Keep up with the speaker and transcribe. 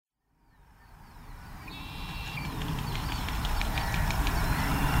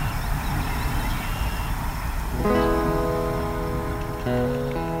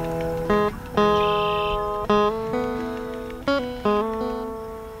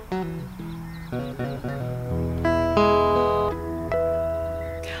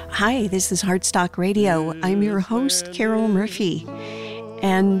Hi, this is Heartstock Radio. I'm your host, Carol Murphy,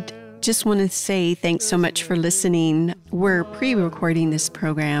 and just want to say thanks so much for listening. We're pre-recording this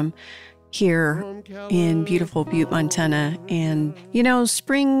program here in beautiful Butte, Montana, and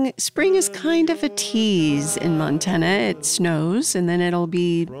spring is kind of a tease in Montana. It snows, and then it'll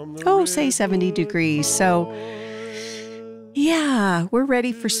be, say 70 degrees. So, yeah, we're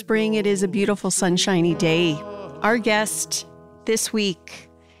ready for spring. It is a beautiful, sunshiny day. Our guest this week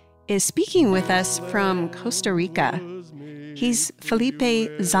is speaking with us from Costa Rica. He's Felipe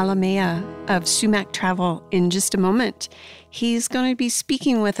Zalamea of Sumac Travel. In just a moment, he's going to be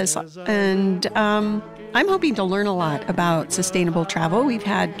speaking with us, and I'm hoping to learn a lot about sustainable travel. We've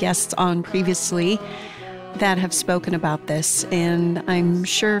had guests on previously that have spoken about this, and I'm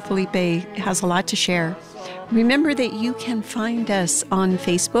sure Felipe has a lot to share. Remember that you can find us on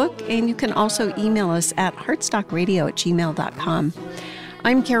Facebook, and you can also email us at heartstockradio@gmail.com.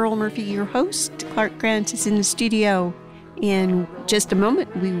 I'm Carol Murphy, your host. Clark Grant is in the studio. In just a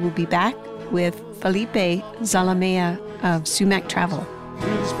moment, we will be back with Felipe Zalamea of Sumac Travel.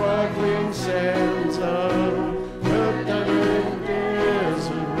 Through sparkling sands of the diamond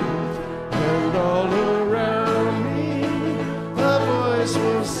desert, and all around me a voice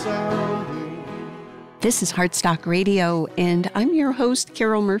was sounding. This is Heartstock Radio, and I'm your host,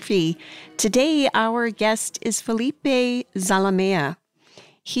 Carol Murphy. Today, our guest is Felipe Zalamea.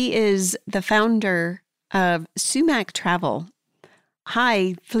 He is the founder of Sumac Travel.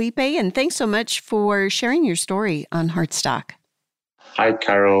 Hi, Felipe, and thanks so much for sharing your story on Heartstock. Hi,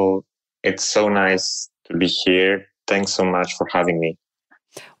 Carol. It's so nice to be here. Thanks so much for having me.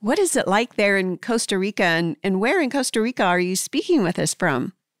 What is it like there in Costa Rica, and where in Costa Rica are you speaking with us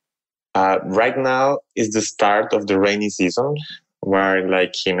from? Right now is the start of the rainy season. We're in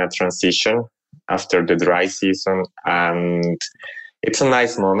a transition after the dry season, and it's a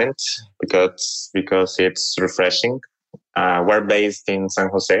nice moment because it's refreshing. We're based in San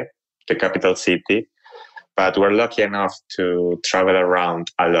Jose, the capital city, but we're lucky enough to travel around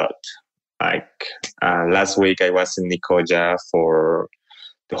a lot. Last week, I was in Nicoya for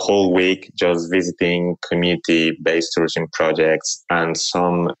the whole week, just visiting community-based tourism projects and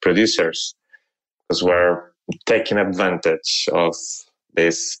some producers, because we're taking advantage of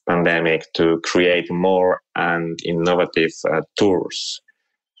this pandemic to create more and innovative tours,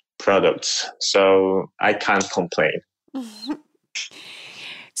 products. So I can't complain.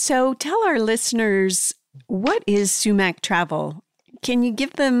 So tell our listeners, what is Sumac Travel? Can you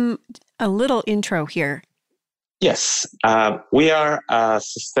give them a little intro here? Yes, we are a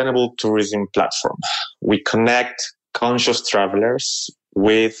sustainable tourism platform. We connect conscious travelers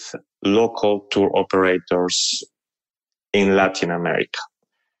with local tour operators in Latin America.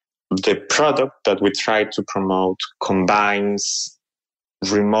 The product that we try to promote combines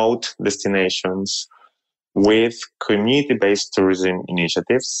remote destinations with community-based tourism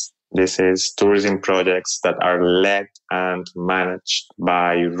initiatives. This is tourism projects that are led and managed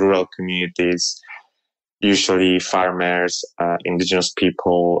by rural communities, usually farmers, indigenous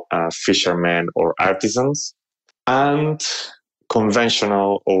people, fishermen, or artisans, and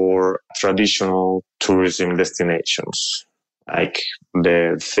conventional or traditional tourism destinations, like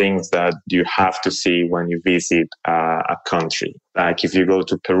the things that you have to see when you visit a country. Like if you go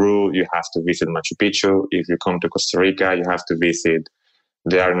to Peru, you have to visit Machu Picchu. If you come to Costa Rica, you have to visit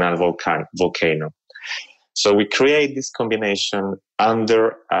the Arenal volcano. So we create this combination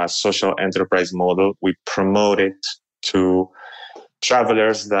under a social enterprise model. We promote it to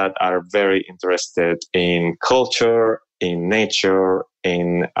travelers that are very interested in culture, in nature,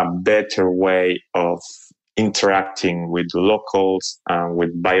 in a better way of interacting with the locals and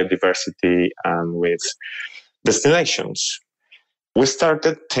with biodiversity and with destinations. We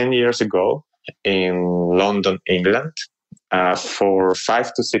started 10 years ago in London, England. For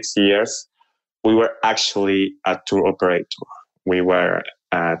 5 to 6 years, we were actually a tour operator. We were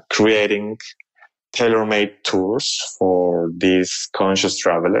creating tailor-made tours for these conscious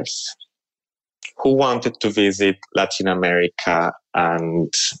travelers who wanted to visit Latin America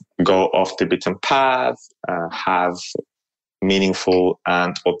and go off the beaten path, have meaningful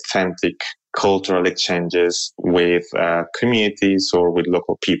and authentic cultural exchanges with communities or with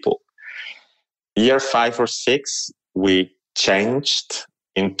local people. Year 5 or 6, we changed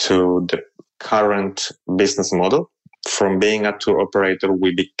into the current business model. From being a tour operator,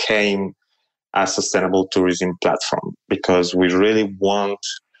 we became a sustainable tourism platform because we really want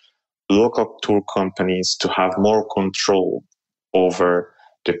local tour companies to have more control over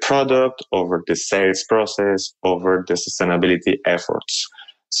the product, over the sales process, over the sustainability efforts.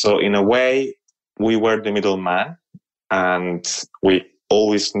 So in a way, we were the middleman and we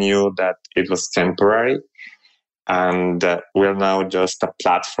always knew that it was temporary. And we're now just a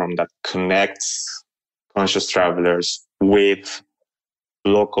platform that connects conscious travelers with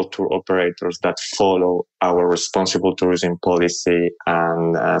local tour operators that follow our responsible tourism policy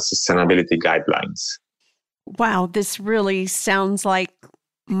and sustainability guidelines. Wow, this really sounds like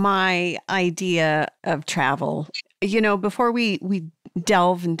my idea of travel. Before we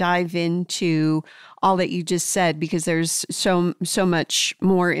delve and dive into all that you just said, because there's so much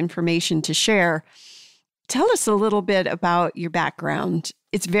more information to share, tell us a little bit about your background.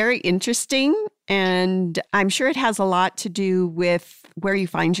 It's very interesting, and I'm sure it has a lot to do with where you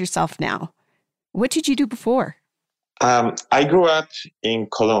find yourself now. What did you do before? I grew up in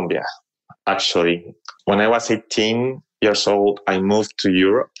Colombia, actually. When I was 18 years old, I moved to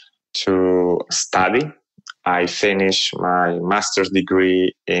Europe to study. I finished my master's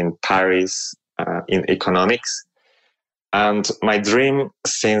degree in Paris in economics. And my dream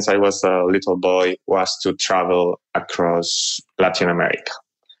since I was a little boy was to travel across Latin America.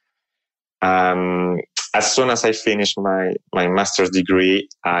 As soon as I finished my master's degree,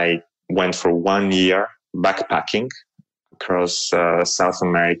 I went for 1 year backpacking across South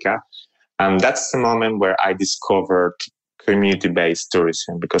America. And that's the moment where I discovered community-based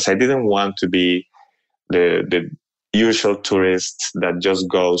tourism, because I didn't want to be the usual tourist that just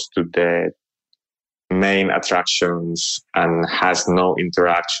goes to the main attractions and has no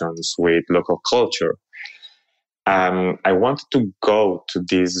interactions with local culture. I wanted to go to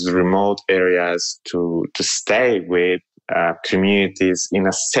these remote areas to stay with communities in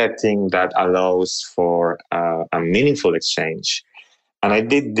a setting that allows for a meaningful exchange. And I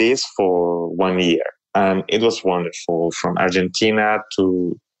did this for 1 year. And it was wonderful. From Argentina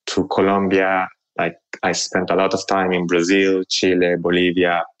to Colombia, like I spent a lot of time in Brazil, Chile,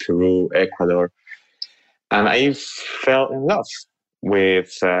 Bolivia, Peru, Ecuador. And I fell in love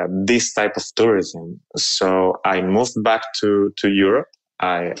with this type of tourism. So I moved back to Europe.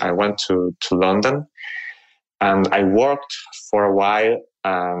 I went to London, and I worked for a while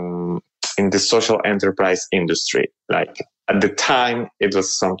in the social enterprise industry. Like at the time, it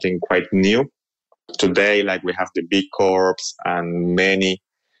was something quite new. Today, like we have the big corps and many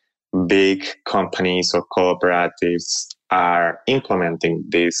big companies or cooperatives are implementing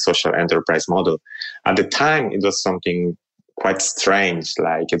this social enterprise model. At the time, it was something quite strange.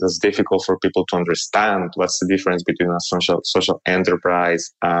 Like it was difficult for people to understand what's the difference between a social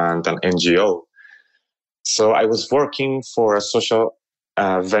enterprise and an NGO. So I was working for a social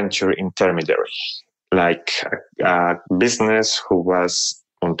venture intermediary, like a business who was,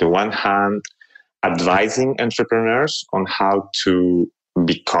 on the one hand, advising entrepreneurs on how to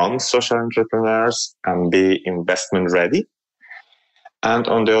become social entrepreneurs and be investment ready. And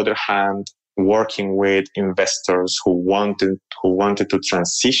on the other hand, working with investors who wanted to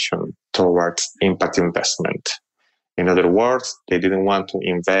transition towards impact investment. In other words, they didn't want to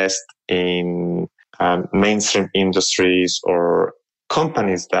invest in mainstream industries or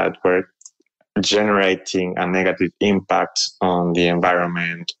companies that were generating a negative impact on the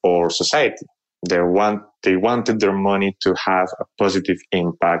environment or society. They wanted their money to have a positive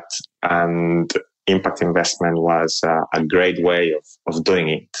impact, and impact investment was a great way of doing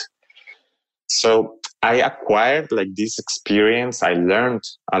it. So I acquired like this experience. I learned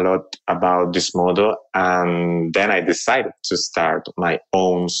a lot about this model, and then I decided to start my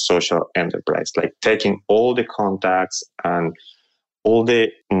own social enterprise, like taking all the contacts and all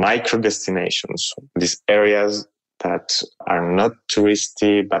the micro destinations, these areas that are not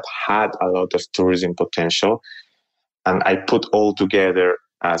touristy but had a lot of tourism potential, and I put all together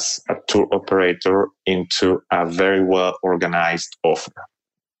as a tour operator into a very well organized offer.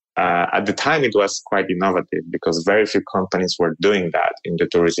 At the time, it was quite innovative because very few companies were doing that in the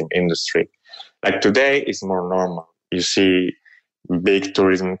tourism industry. Like today, it's more normal. You see big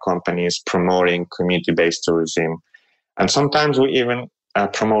tourism companies promoting community-based tourism. And sometimes we even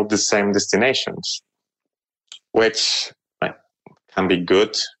promote the same destinations, which can be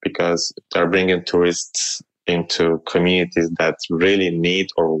good because they're bringing tourists into communities that really need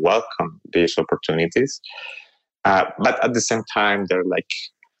or welcome these opportunities. But at the same time, they're like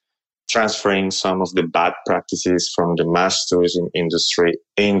transferring some of the bad practices from the mass tourism industry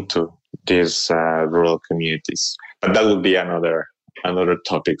into these rural communities. But that would be another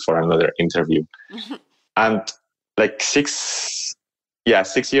topic for another interview. Mm-hmm. And like 6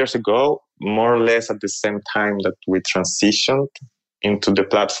 years ago, more or less at the same time that we transitioned into the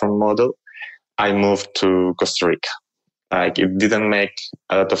platform model, I moved to Costa Rica. Like it didn't make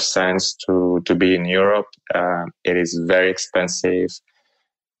a lot of sense to be in Europe. It is very expensive.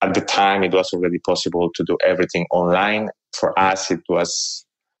 At the time, it was already possible to do everything online. for us, it was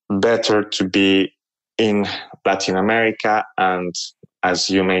better to be in Latin America. And as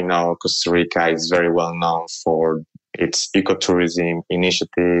you may know, Costa Rica is very well known for its ecotourism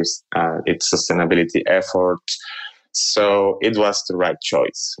initiatives, its sustainability efforts. So it was the right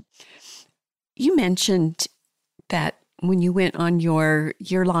choice. You mentioned that when you went on your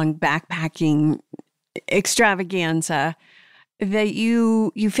year-long backpacking extravaganza, that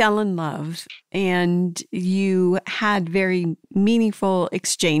you fell in love and you had very meaningful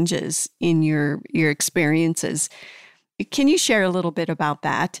exchanges in your experiences. Can you share a little bit about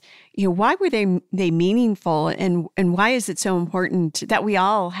that? Why were they meaningful, and why is it so important that we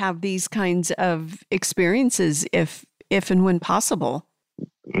all have these kinds of experiences if and when possible?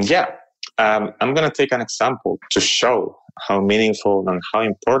 Yeah, I'm going to take an example to show how meaningful and how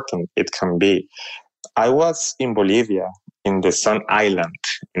important it can be. I was in Bolivia, in the Sun Island,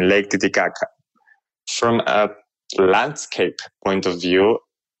 in Lake Titicaca. From a landscape point of view,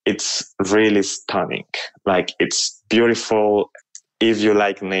 it's really stunning. Like, it's beautiful. If you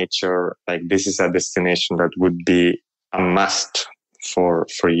like nature, like, this is a destination that would be a must for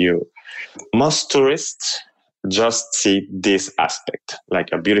you. Most tourists just see this aspect, like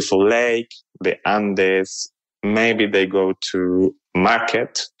a beautiful lake, the Andes. Maybe they go to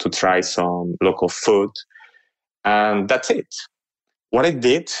market to try some local food, and that's it. What I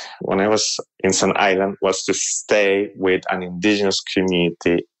did when I was in Sun Island was to stay with an indigenous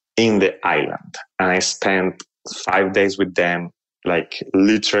community in the island. And I spent 5 days with them, like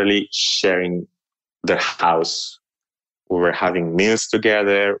literally sharing their house. We were having meals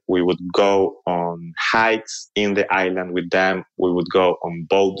together. We would go on hikes in the island with them. We would go on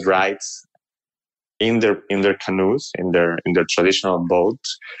boat rides in their canoes, in their traditional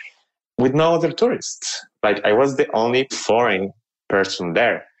boats, with no other tourists. Like, I was the only foreign person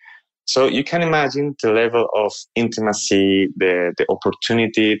there. So you can imagine the level of intimacy, the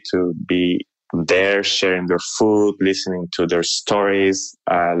opportunity to be there, sharing their food, listening to their stories,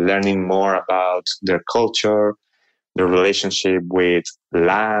 learning more about their culture, their relationship with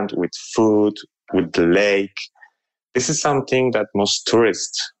land, with food, with the lake. This is something that most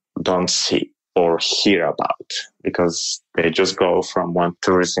tourists don't see or hear about, because they just go from one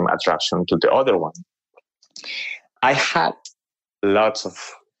tourism attraction to the other one. I had lots of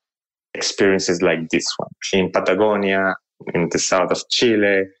experiences like this one in Patagonia, in the south of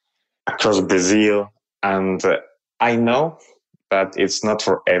Chile, across Brazil. And I know that it's not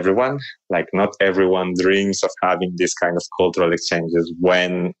for everyone. Like, not everyone dreams of having this kind of cultural exchanges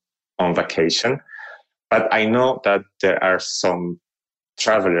when on vacation. But I know that there are some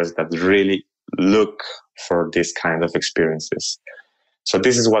travelers that really look for this kind of experiences. So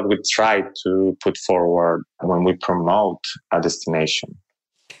this is what we try to put forward when we promote a destination.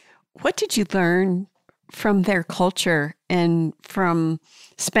 What did you learn from their culture and from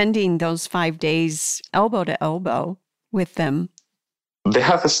spending those 5 days elbow to elbow with them? They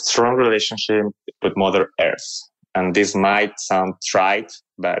have a strong relationship with Mother Earth. And this might sound trite,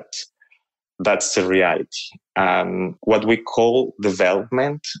 but that's the reality. What we call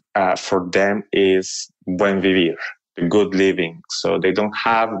development for them is buen vivir, the good living. So they don't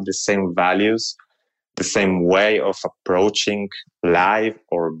have the same values, the same way of approaching life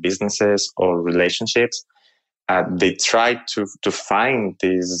or businesses or relationships. They try to find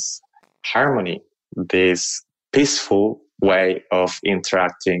this harmony, this peaceful way of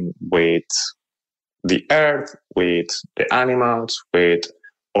interacting with the earth, with the animals, with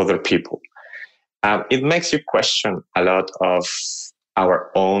other people. It makes you question a lot of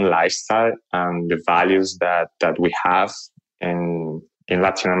our own lifestyle and the values that we have in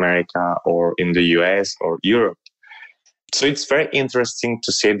Latin America or in the US or Europe. So it's very interesting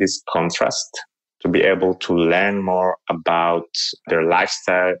to see this contrast, to be able to learn more about their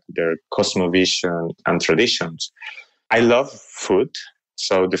lifestyle, their cosmovision and traditions. I love food.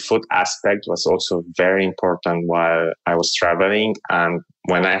 So the food aspect was also very important while I was traveling. And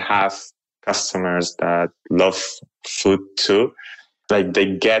when I have customers that love food too, like, they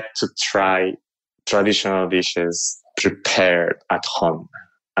get to try traditional dishes prepared at home.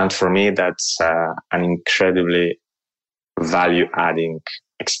 And for me, that's an incredibly value-adding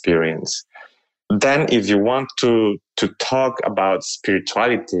experience. Then if you want to talk about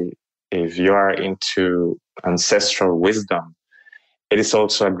spirituality, if you are into ancestral wisdom, it is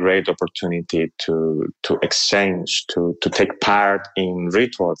also a great opportunity to exchange, to take part in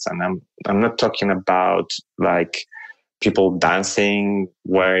rituals. And I'm not talking about like people dancing,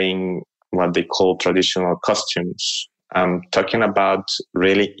 wearing what they call traditional costumes. I'm talking about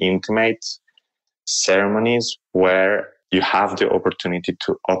really intimate ceremonies where you have the opportunity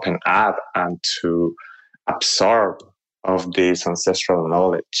to open up and to absorb of this ancestral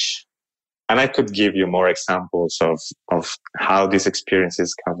knowledge. And I could give you more examples of how these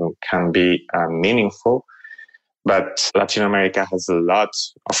experiences can be meaningful. But Latin America has a lot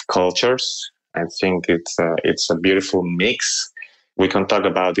of cultures. I think it's a beautiful mix. We can talk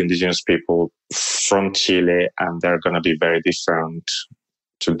about indigenous people from Chile, and they're going to be very different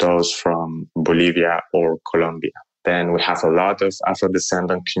to those from Bolivia or Colombia. Then we have a lot of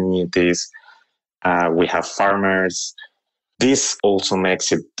Afro-descendant communities. We have farmers. This also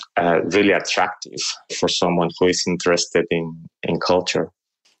makes it really attractive for someone who is interested in culture.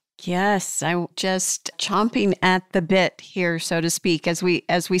 Yes, I'm just chomping at the bit here, so to speak, as we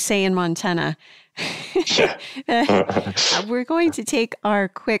say in Montana. We're going to take our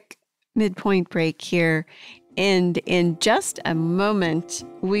quick midpoint break here, and in just a moment,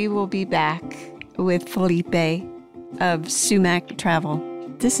 we will be back with Felipe of Sumac Travel.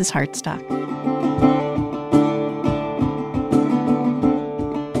 This is Heartstock.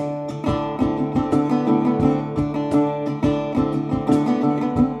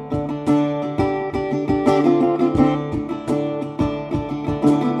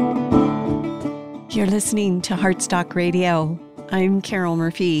 You're listening to Heartstock Radio. I'm Carol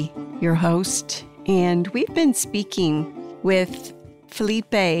Murphy, your host, and we've been speaking with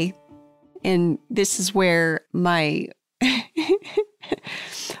Felipe, and this is where my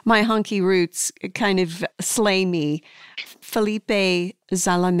my honky roots kind of slay me. Felipe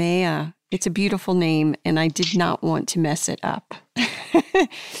Zalamea. It's a beautiful name, and I did not want to mess it up.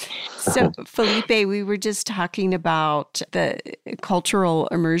 So, Felipe, we were just talking about the cultural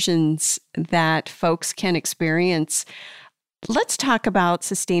immersions that folks can experience. Let's talk about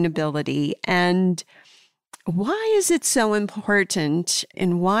sustainability and why is it so important,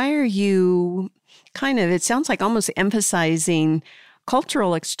 and why are you it sounds like almost emphasizing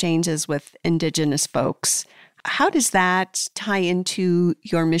cultural exchanges with indigenous folks. How does that tie into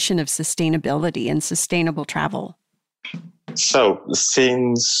your mission of sustainability and sustainable travel? So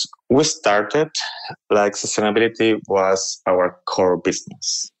since we started, sustainability was our core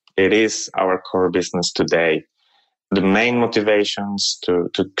business. It is our core business today. The main motivations to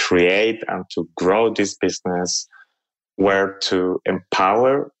create and to grow this business were to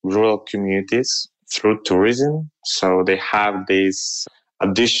empower rural communities through tourism. So they have this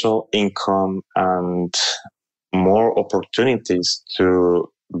additional income and more opportunities to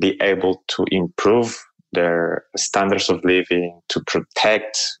be able to improve their standards of living, to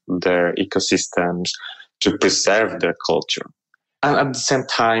protect their ecosystems, to preserve their culture. And at the same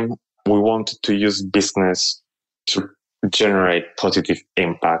time, we wanted to use business to generate positive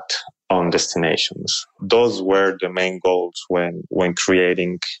impact on destinations. Those were the main goals when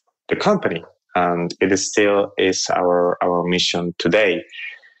creating the company. And it still is our mission today.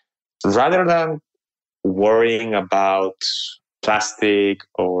 Rather than worrying about plastic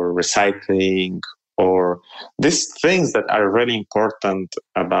or recycling or these things that are really important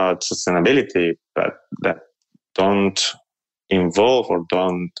about sustainability, but that don't involve or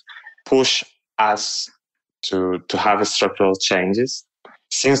don't push us to have structural changes.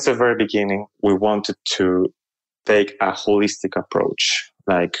 Since the very beginning, we wanted to take a holistic approach.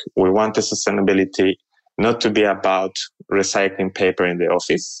 We wanted sustainability not to be about recycling paper in the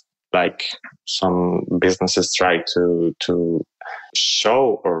office, like some businesses try to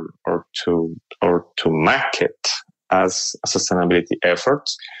show or to market as a sustainability effort.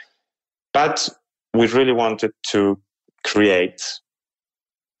 But we really wanted to create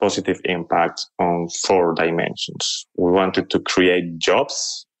positive impact on 4 dimensions. We wanted to create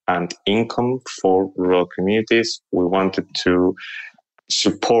jobs and income for rural communities. We wanted to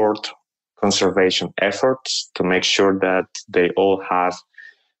support conservation efforts to make sure that they all have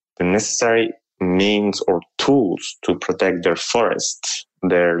the necessary means or tools to protect their forests,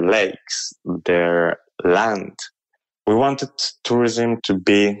 their lakes, their land. We wanted tourism to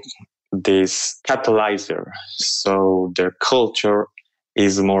be this catalyzer, so their culture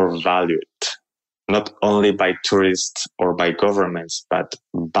is more valued, not only by tourists or by governments, but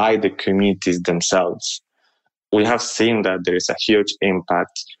by the communities themselves. We have seen that there is a huge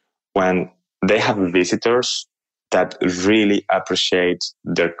impact when they have visitors that really appreciate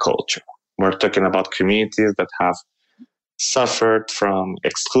their culture. We're talking about communities that have suffered from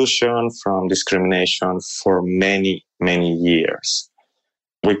exclusion, from discrimination for many, many years.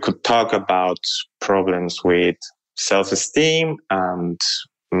 We could talk about problems with self-esteem, and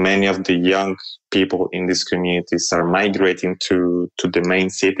many of the young people in these communities are migrating to the main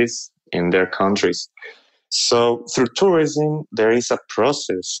cities in their countries. So through tourism, there is a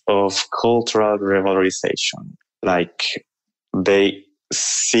process of cultural revalorization. They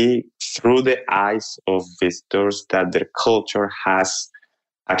see through the eyes of visitors that their culture has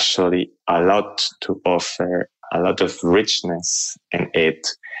actually a lot to offer, a lot of richness in it.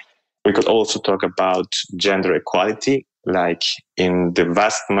 We could also talk about gender equality, like in the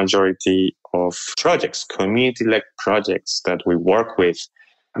vast majority of projects, community-led projects that we work with,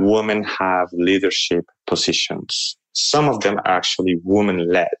 women have leadership positions. Some of them are actually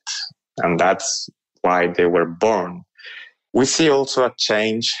women-led, and that's why they were born. We see also a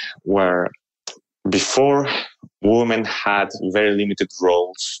change where before women had very limited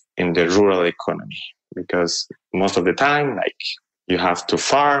roles in the rural economy because most of the time, like you have to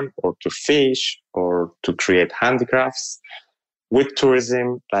farm or to fish or to create handicrafts. With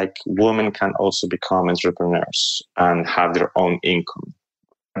tourism, like women can also become entrepreneurs and have their own income.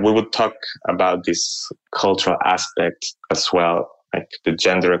 We would talk about this cultural aspect as well, like the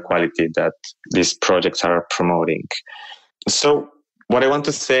gender equality that these projects are promoting. So what I want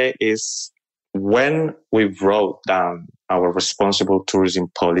to say is when we wrote down our responsible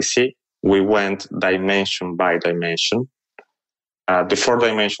tourism policy, we went dimension by dimension. The fourth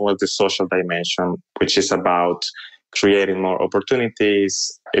dimension was the social dimension, which is about creating more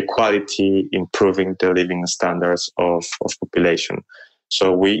opportunities, equality, improving the living standards of population.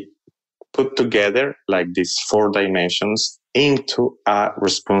 So we put together like these four dimensions into a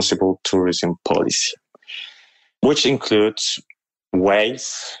responsible tourism policy, which includes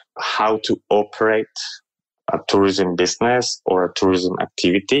ways how to operate a tourism business or a tourism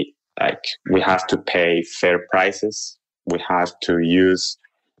activity. Like we have to pay fair prices. We have to use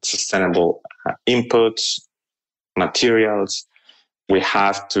sustainable inputs, materials. We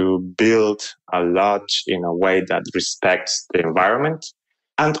have to build a lodge in a way that respects the environment,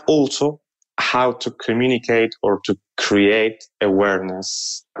 and also how to communicate or to create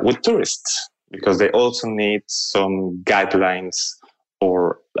awareness with tourists, because they also need some guidelines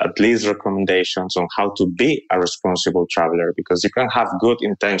or at least recommendations on how to be a responsible traveler, because you can have good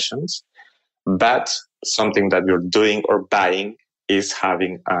intentions, but something that you're doing or buying is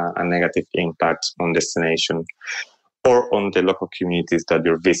having a negative impact on destination or on the local communities that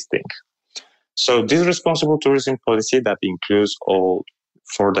you're visiting. So this responsible tourism policy that includes all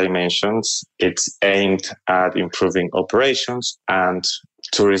four dimensions, it's aimed at improving operations and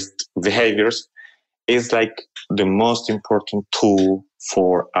tourist behaviors, is like the most important tool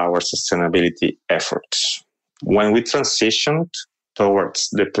for our sustainability efforts. When we transitioned towards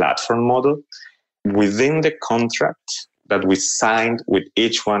the platform model, within the contract that we signed with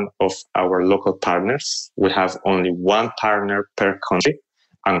each one of our local partners, we have only one partner per country,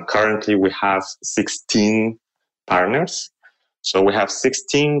 and currently we have 16 partners. So we have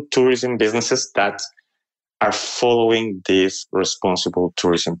 16 tourism businesses that are following this responsible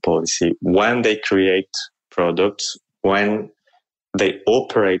tourism policy when they create products, when they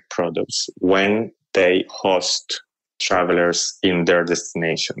operate products, when they host travelers in their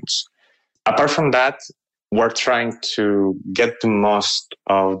destinations. Apart from that, we're trying to get the most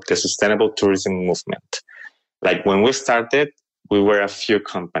of the sustainable tourism movement. Like when we started, we were a few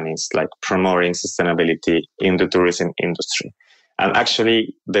companies like promoting sustainability in the tourism industry. And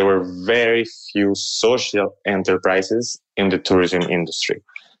actually, there were very few social enterprises in the tourism industry.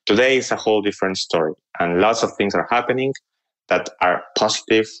 Today is a whole different story, and lots of things are happening that are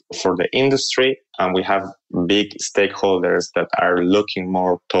positive for the industry. And we have big stakeholders that are looking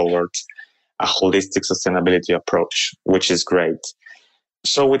more towards a holistic sustainability approach, which is great.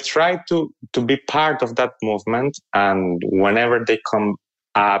 So we try to be part of that movement. And whenever they come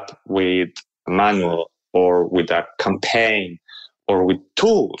up with a manual or with a campaign or with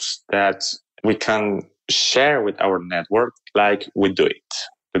tools that we can share with our network, like we do it.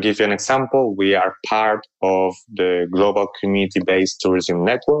 To give you an example, we are part of the Global Community-Based Tourism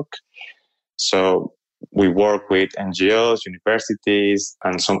Network. So we work with NGOs, universities,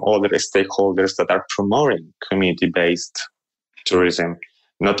 and some other stakeholders that are promoting community-based tourism,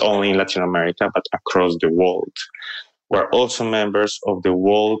 not only in Latin America, but across the world. We're also members of the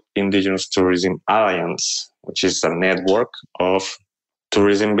World Indigenous Tourism Alliance, which is a network of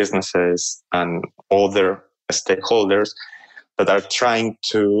tourism businesses and other stakeholders that are trying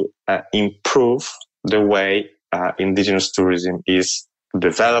to improve the way indigenous tourism is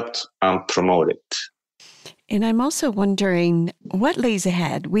developed and promoted. And I'm also wondering what lays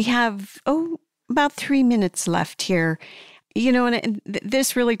ahead. We have, about 3 minutes left here. You know, and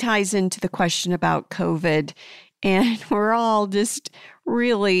this really ties into the question about COVID. And we're all just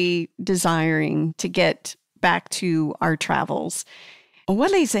really desiring to get back to our travels.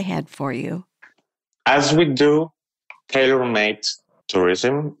 What lays ahead for you? As we do tailor-made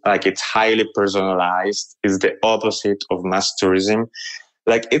tourism, like it's highly personalized, is the opposite of mass tourism.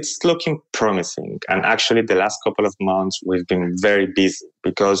 like it's looking promising. And actually the last couple of months we've been very busy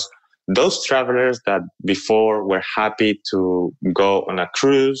because those travelers that before were happy to go on a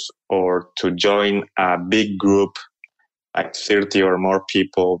cruise or to join a big group, like 30 or more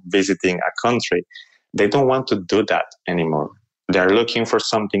people visiting a country, they don't want to do that anymore. They're looking for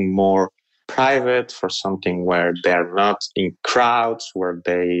something more private, for something where they're not in crowds, where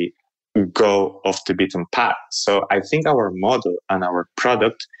they go off the beaten path. So I think our model and our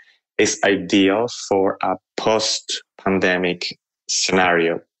product is ideal for a post-pandemic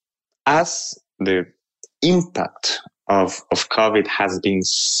scenario. As the impact of COVID has been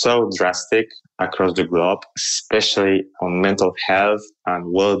so drastic across the globe, especially on mental health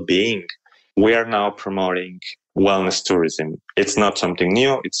and well-being, we are now promoting wellness tourism. It's not something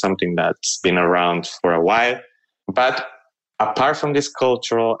new. It's something that's been around for a while. But apart from these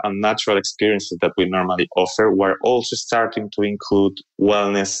cultural and natural experiences that we normally offer, we're also starting to include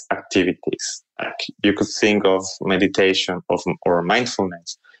wellness activities. Like you could think of meditation or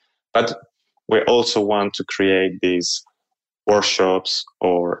mindfulness. But we also want to create these workshops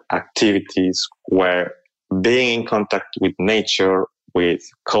or activities where being in contact with nature, with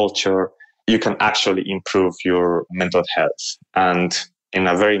culture, you can actually improve your mental health and in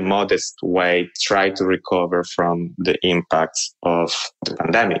a very modest way, try to recover from the impacts of the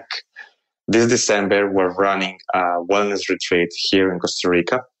pandemic. This December, we're running a wellness retreat here in Costa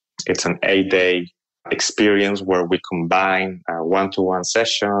Rica. It's an 8-day experience where we combine one-to-one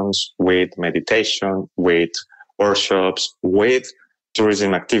sessions with meditation, with workshops, with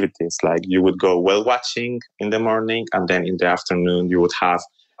tourism activities. Like you would go whale watching in the morning, and then in the afternoon you would have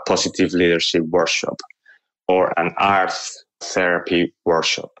positive leadership workshop or an art therapy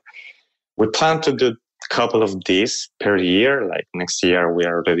workshop. We plan to do a couple of these per year. Like next year, we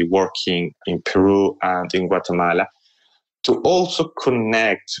are already working in Peru and in Guatemala to also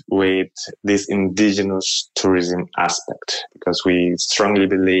connect with this indigenous tourism aspect, because we strongly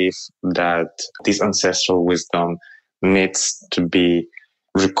believe that this ancestral wisdom needs to be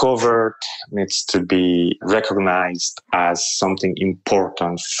recovered, needs to be recognized as something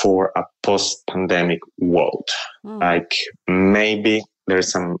important for a post-pandemic world. Like maybe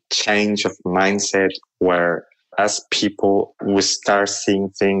there's some change of mindset where as people we start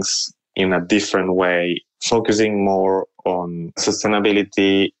seeing things in a different way, focusing more on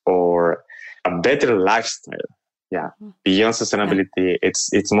sustainability or a better lifestyle. Yeah. Beyond sustainability,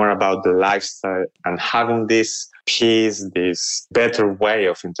 it's more about the lifestyle and having this peace, this better way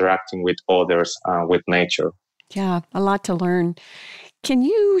of interacting with others, with nature. Yeah, a lot to learn. Can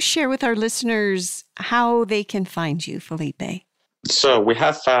you share with our listeners how they can find you, Felipe? So we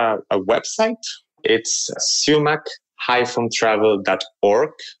have a website. It's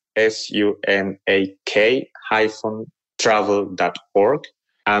sumac-travel.org, sumak-travel.org.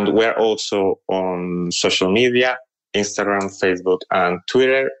 And we're also on social media, Instagram, Facebook, and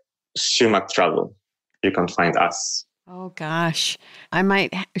Twitter, Sumac Travel. You can find us. Oh, gosh. I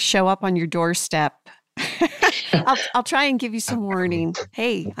might show up on your doorstep. I'll try and give you some warning.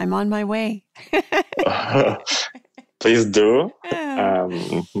 Hey, I'm on my way. Please do.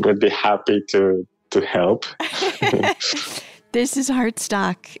 We'd be happy to help. This is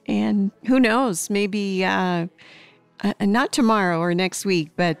Heartstock. And who knows, maybe not tomorrow or next week,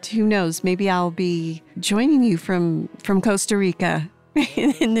 but who knows, maybe I'll be joining you from Costa Rica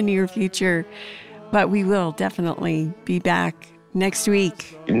in the near future. But we will definitely be back next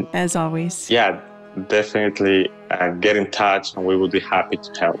week, as always. Yeah, definitely get in touch and we will be happy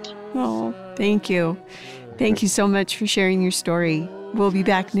to help. Oh, thank you. Thank you so much for sharing your story. We'll be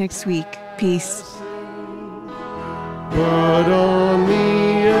back next week. Peace. But on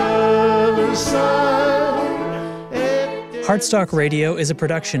the other side, Heartstock Radio is a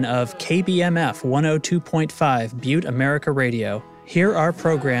production of KBMF 102.5 Butte America Radio. Hear our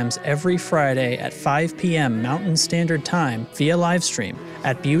programs every Friday at 5 p.m. Mountain Standard Time via livestream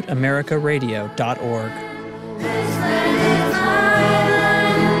at butteamericaradio.org.